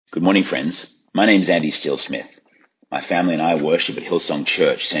Good morning, friends. My name is Andie Steele Smith. My family and I worship at Hillsong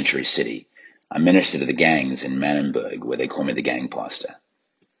Church, Century City. I minister to the gangs in Manenberg, where they call me the gang pastor.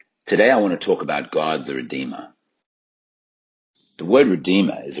 Today I want to talk about God the Redeemer. The word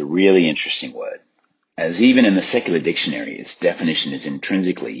Redeemer is a really interesting word, as even in the secular dictionary, its definition is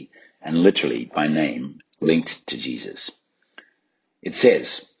intrinsically and literally by name linked to Jesus. It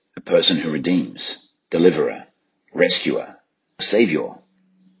says, a person who redeems, deliverer, rescuer, savior.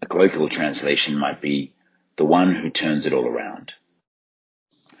 A colloquial translation might be the one who turns it all around.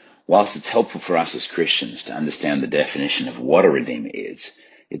 Whilst it's helpful for us as Christians to understand the definition of what a redeemer is,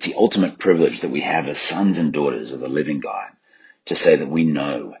 it's the ultimate privilege that we have as sons and daughters of the living God to say that we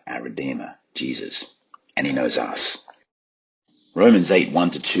know our Redeemer, Jesus, and he knows us. Romans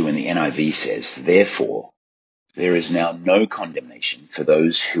 8:1-2 in the NIV says, "Therefore, there is now no condemnation for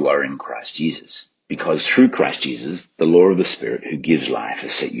those who are in Christ Jesus. Because through Christ Jesus, the law of the Spirit who gives life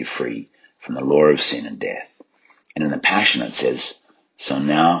has set you free from the law of sin and death." And in the Passion it says, "So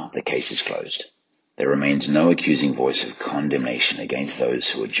now the case is closed. There remains no accusing voice of condemnation against those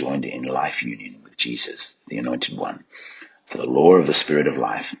who are joined in life union with Jesus, the Anointed One. For the law of the Spirit of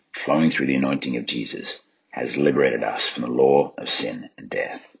life, flowing through the anointing of Jesus, has liberated us from the law of sin and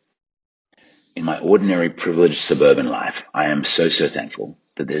death." In my ordinary privileged suburban life, I am so thankful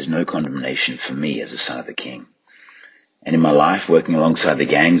that there's no condemnation for me as a son of the King. And in my life working alongside the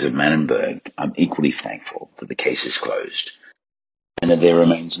gangs of Manenberg, I'm equally thankful that the case is closed and that there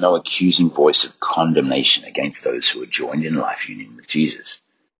remains no accusing voice of condemnation against those who are joined in life union with Jesus.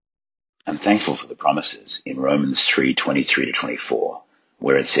 I'm thankful for the promises in Romans 3:23-24,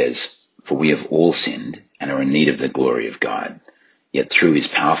 where it says, "For we have all sinned and are in need of the glory of God. Yet through his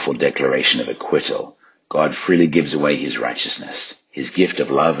powerful declaration of acquittal, God freely gives away his righteousness. His gift of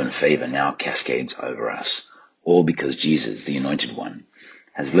love and favor now cascades over us, all because Jesus, the Anointed One,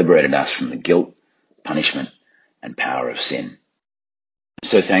 has liberated us from the guilt, punishment, and power of sin." I'm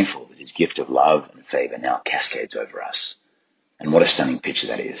so thankful that his gift of love and favor now cascades over us. And what a stunning picture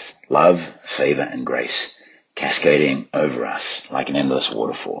that is. Love, favor, and grace cascading over us like an endless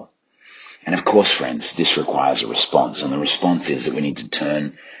waterfall. And of course, friends, this requires a response, and the response is that we need to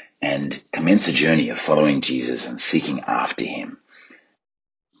turn and commence a journey of following Jesus and seeking after him.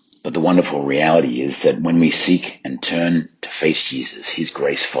 But the wonderful reality is that when we seek and turn to face Jesus, his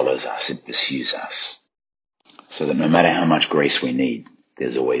grace follows us, it pursues us. So that no matter how much grace we need,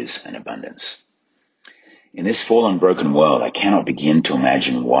 there's always an abundance. In this fallen, broken world, I cannot begin to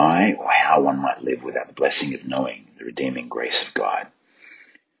imagine why or how one might live without the blessing of knowing the redeeming grace of God.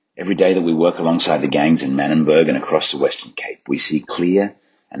 Every day that we work alongside the gangs in Manenberg and across the Western Cape, we see clear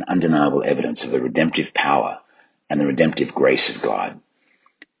and undeniable evidence of the redemptive power and the redemptive grace of God.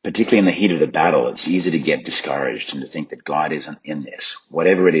 Particularly in the heat of the battle, it's easy to get discouraged and to think that God isn't in this,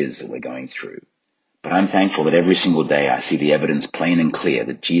 whatever it is that we're going through. But I'm thankful that every single day I see the evidence plain and clear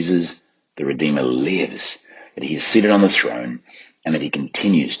that Jesus, the Redeemer, lives, that he is seated on the throne, and that he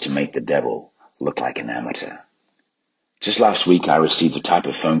continues to make the devil look like an amateur. Just last week, I received the type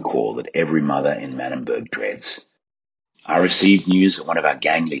of phone call that every mother in Manenberg dreads. I received news that one of our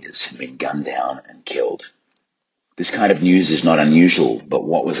gang leaders had been gunned down and killed. This kind of news is not unusual, but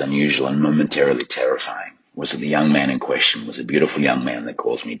what was unusual and momentarily terrifying was that the young man in question was a beautiful young man that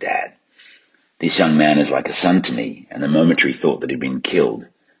calls me Dad. This young man is like a son to me, and the momentary thought that he'd been killed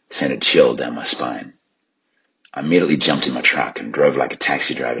sent a chill down my spine. I immediately jumped in my truck and drove like a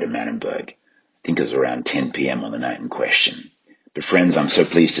taxi driver to Manenberg. I think it was around 10 p.m. on the night in question. But friends, I'm so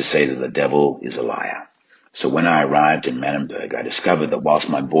pleased to say that the devil is a liar. So when I arrived in Manenberg, I discovered that whilst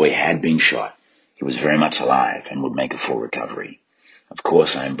my boy had been shot, he was very much alive and would make a full recovery. Of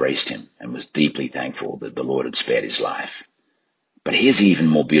course, I embraced him and was deeply thankful that the Lord had spared his life. But here's the even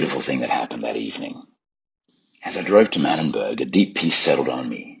more beautiful thing that happened that evening. As I drove to Manenberg, a deep peace settled on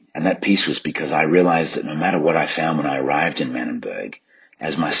me, and that peace was because I realized that no matter what I found when I arrived in Manenberg,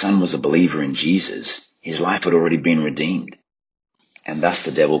 as my son was a believer in Jesus, his life had already been redeemed, and thus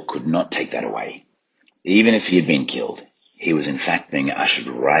the devil could not take that away. Even if he had been killed, he was in fact being ushered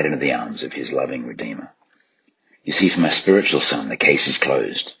right into the arms of his loving Redeemer. You see, for my spiritual son, the case is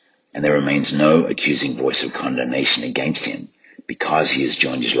closed, and there remains no accusing voice of condemnation against him because he has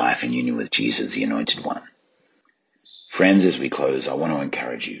joined his life in union with Jesus, the Anointed One. Friends, as we close, I want to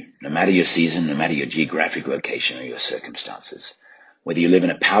encourage you, no matter your season, no matter your geographic location or your circumstances, whether you live in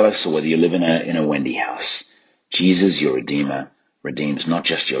a palace or whether you live in a Wendy house, Jesus, your Redeemer, redeems not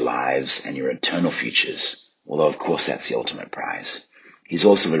just your lives and your eternal futures, although of course that's the ultimate prize. He's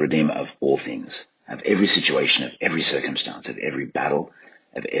also the Redeemer of all things, of every situation, of every circumstance, of every battle,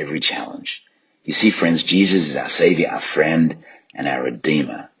 of every challenge. You see, friends, Jesus is our Savior, our friend, and our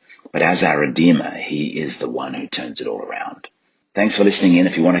Redeemer. But as our Redeemer, he is the one who turns it all around. Thanks for listening in.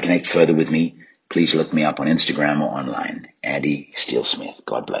 If you want to connect further with me, please look me up on Instagram or online. Andie Steele Smith.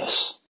 God bless.